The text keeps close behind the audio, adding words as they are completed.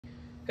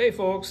Hey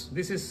folks,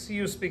 this is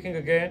CU speaking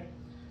again.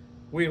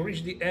 We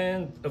reached the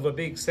end of a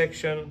big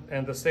section,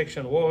 and the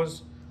section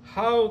was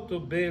how to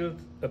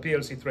build a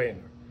PLC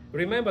trainer.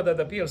 Remember that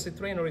the PLC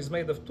trainer is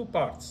made of two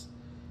parts.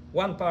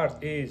 One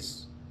part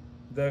is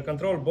the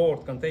control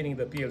board containing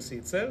the PLC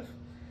itself,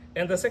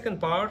 and the second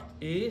part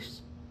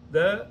is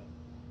the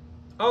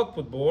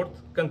output board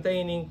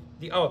containing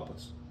the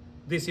outputs.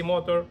 DC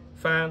motor,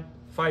 fan,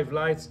 5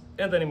 lights,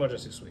 and an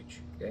emergency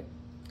switch. Okay?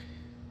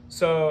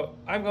 So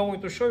I'm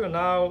going to show you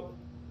now,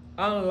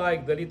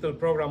 unlike the little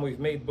program we've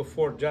made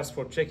before just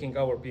for checking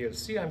our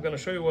PLC, I'm going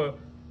to show you a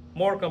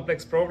more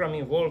complex program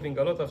involving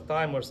a lot of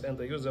timers and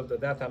the use of the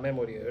data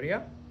memory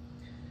area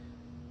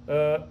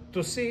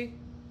to see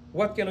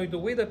what can we do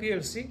with the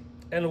PLC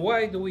and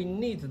why do we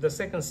need the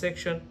second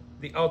section,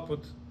 the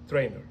output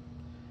trainer.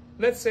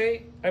 Let's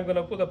say I'm going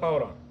to put the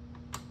power on.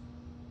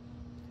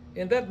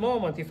 In that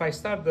moment, if I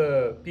start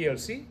the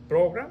PLC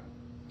program,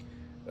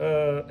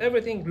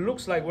 everything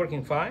looks like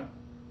working fine.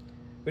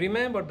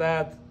 Remember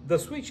that the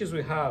switches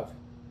we have,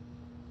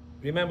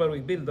 remember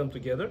we build them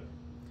together.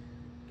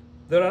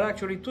 There are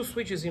actually two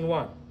switches in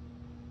one.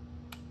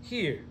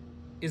 Here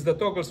is the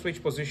toggle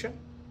switch position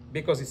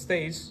because it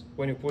stays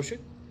when you push it.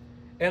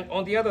 And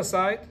on the other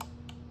side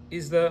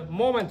is the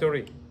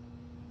momentary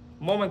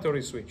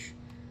switch.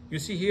 You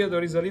see here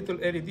there is a little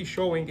LED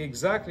showing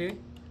exactly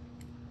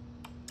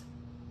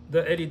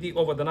the LED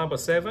over the number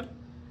 7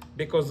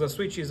 because the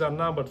switches are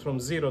numbered from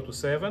 0 to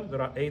 7.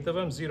 There are 8 of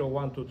them, 0,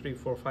 1, 2, 3,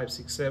 4, 5,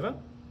 6, 7.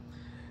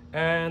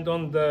 And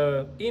on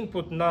the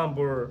input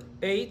number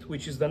 8,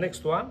 which is the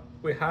next one,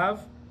 we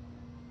have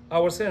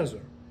our sensor.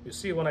 You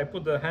see when I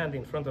put the hand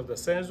in front of the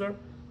sensor,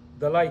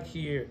 the light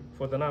here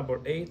for the number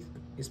 8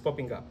 is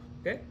popping up,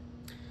 okay?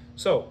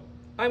 So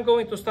I'm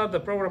going to start the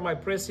program by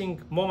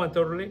pressing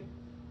momentarily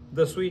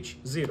the switch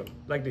 0,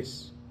 like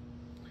this.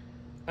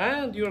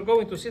 And you're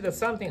going to see that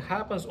something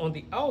happens on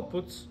the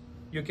outputs.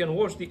 You can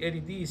watch the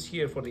LEDs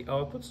here for the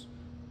outputs.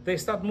 They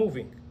start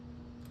moving.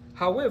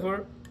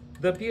 However,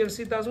 the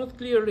PLC does not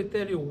clearly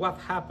tell you what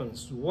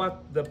happens,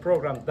 what the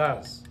program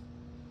does.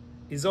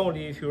 It's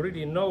only if you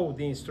really know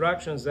the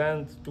instructions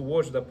and to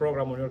watch the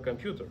program on your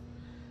computer.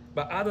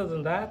 But other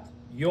than that,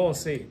 you won't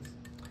see it.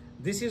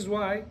 This is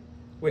why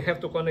we have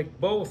to connect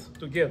both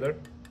together,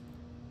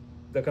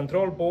 the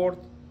control board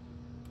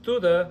to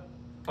the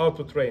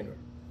output trainer.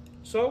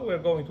 So we're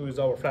going to use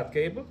our flat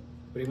cable.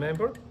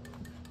 Remember,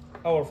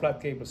 our flat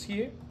cable's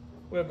here.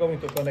 We're going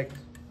to connect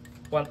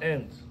one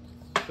end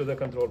to the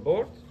control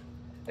board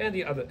and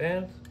the other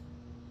end,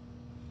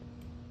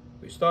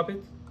 we stop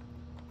it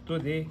to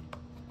the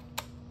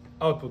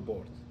output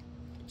board.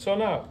 So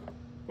now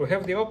we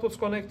have the outputs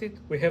connected,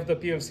 we have the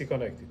PLC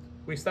connected.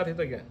 We start it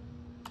again.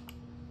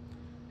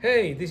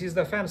 Hey, this is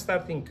the fan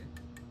starting.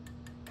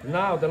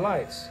 Now the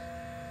lights.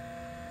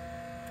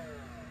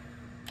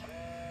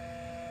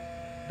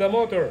 The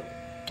motor.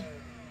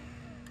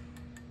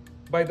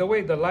 By the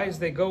way, the lights,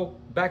 they go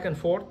back and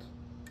forth.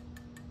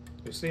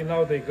 You see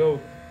now they go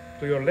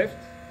to your left.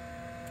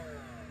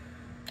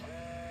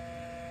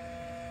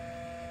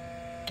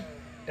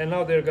 And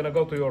now they're gonna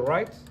go to your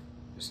right,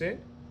 you see?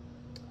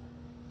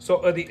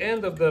 So at the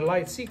end of the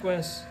light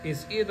sequence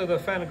is either the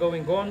fan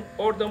going on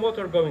or the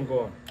motor going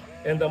on.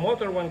 And the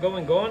motor when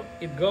going on,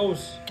 it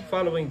goes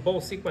following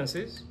both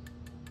sequences,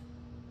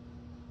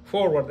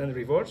 forward and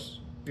reverse.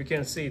 You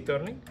can see it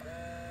turning.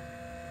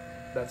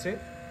 That's it.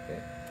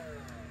 Okay.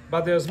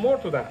 But there's more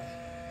to that.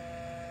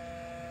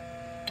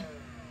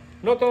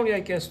 Not only I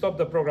can stop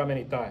the program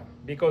anytime,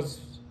 because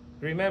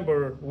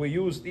remember we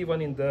used,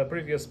 even in the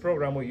previous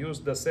program, we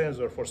used the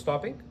sensor for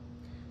stopping.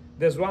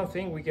 There's one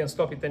thing, we can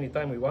stop it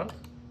anytime we want.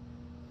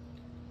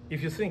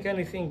 If you think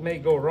anything may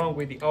go wrong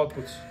with the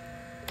outputs,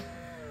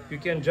 you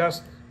can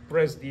just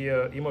press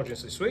the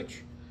emergency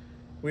switch.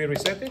 We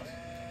reset it.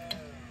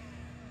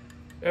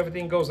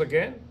 Everything goes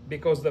again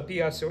because the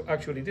PLC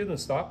actually didn't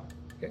stop.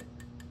 Okay.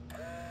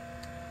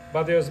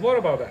 But there's more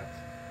about that.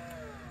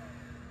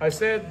 I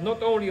said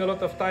not only a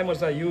lot of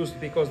timers are used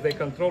because they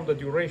control the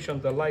duration,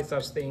 the lights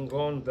are staying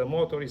on, the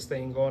motor is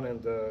staying on, and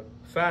the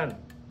fan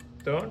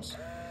turns,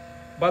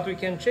 but we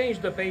can change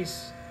the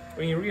pace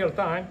in real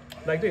time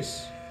like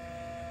this.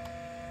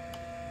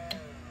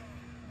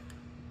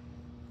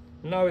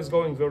 Now it's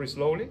going very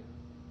slowly.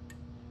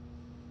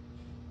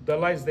 The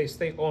lights, they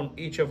stay on,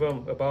 each of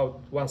them about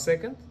 1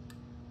 second.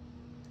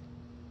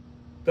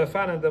 The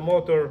fan and the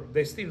motor,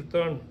 they still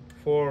turn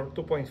for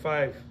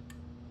 2.5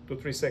 to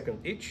 3 seconds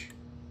each.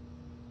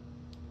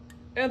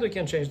 And we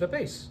can change the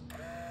pace.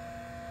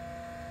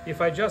 If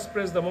I just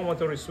press the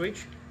momentary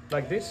switch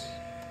like this,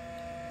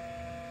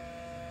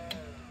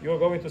 you're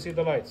going to see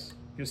the lights.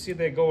 You see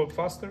they go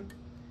faster.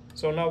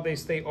 So now they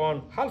stay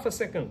on half a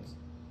second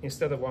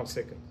instead of 1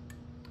 second.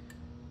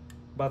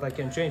 But I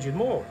can change it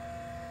more.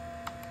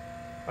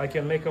 I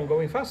can make them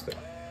going faster.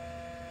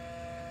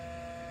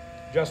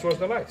 Just watch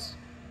the lights.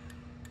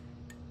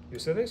 You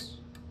see this?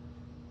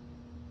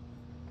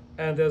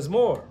 And there's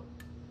more.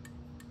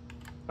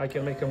 I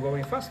can make them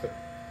going faster.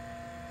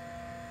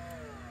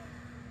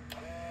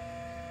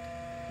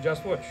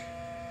 Just watch.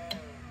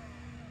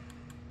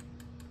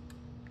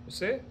 You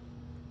see?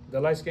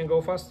 The lights can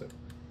go faster.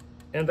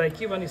 And I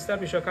keep and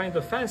establish a kind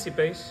of fancy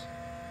pace.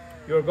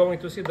 You're going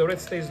to see the red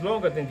stays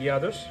longer than the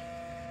others.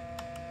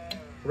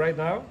 Right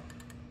now,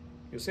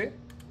 you see?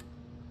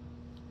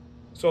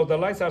 So the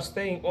lights are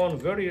staying on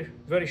very,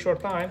 very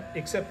short time,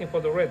 excepting for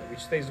the red,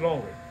 which stays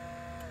longer.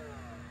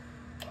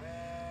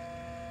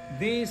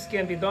 This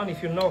can be done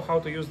if you know how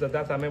to use the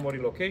data memory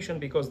location,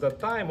 because the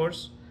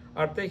timers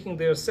are taking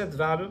their set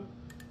value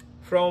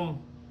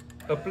from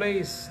a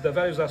place the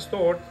values are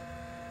stored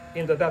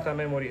in the data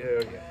memory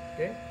area,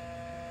 okay?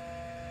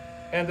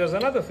 And there's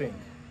another thing.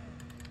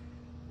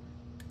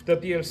 The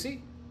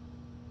PLC,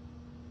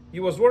 it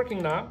was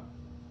working now,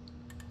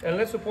 and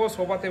let's suppose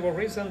for whatever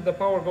reason the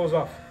power goes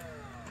off.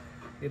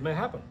 It may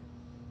happen.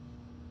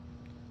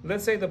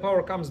 Let's say the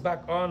power comes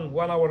back on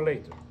 1 hour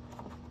later.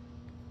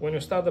 When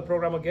you start the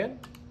program again,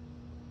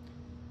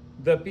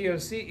 the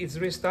PLC is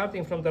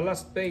restarting from the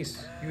last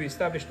pace you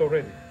established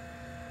already.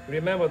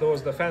 Remember, there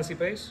was the fancy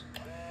pace.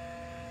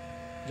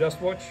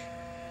 Just watch.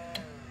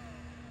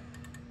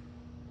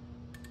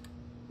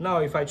 Now,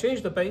 if I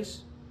change the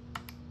pace,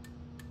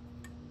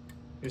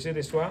 you see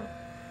this one,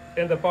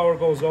 and the power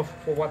goes off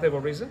for whatever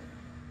reason,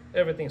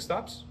 everything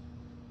stops.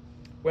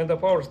 When the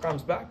power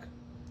comes back,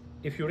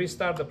 if you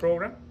restart the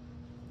program,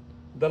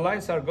 the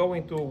lights are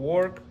going to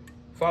work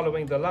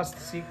following the last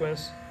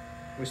sequence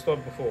we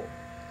stored before.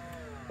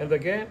 And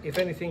again, if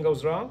anything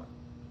goes wrong,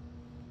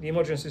 the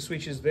emergency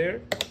switch is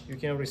there. You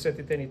can reset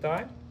it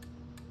anytime.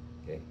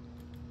 Okay.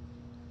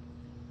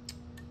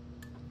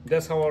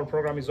 That's how our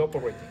program is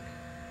operating.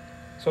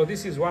 So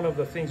this is one of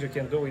the things you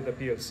can do with the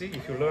PLC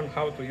if you learn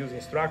how to use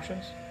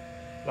instructions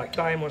like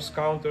timers,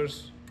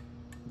 counters,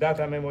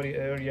 data memory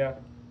area,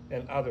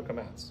 and other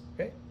commands.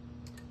 Okay.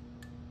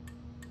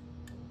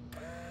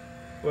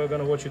 We're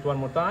going to watch it one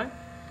more time.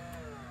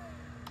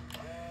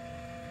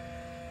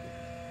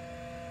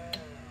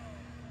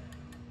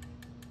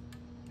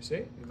 You see,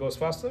 it goes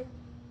faster.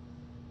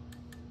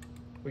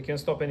 We can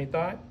stop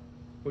anytime.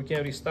 We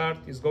can restart.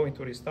 It's going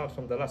to restart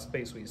from the last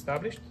pace we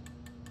established.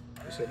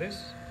 You see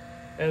this?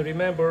 And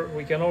remember,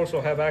 we can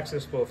also have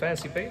access to a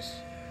fancy pace.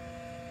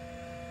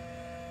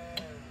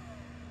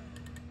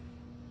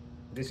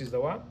 This is the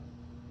one.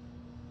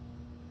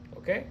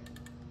 Okay?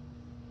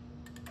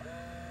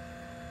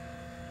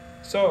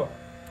 So,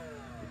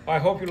 I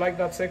hope you like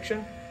that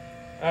section,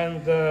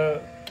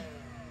 and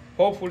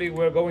hopefully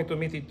we're going to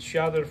meet each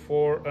other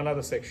for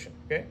another section,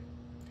 okay?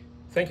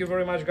 Thank you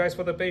very much, guys,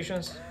 for the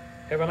patience.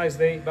 Have a nice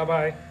day.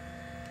 Bye-bye.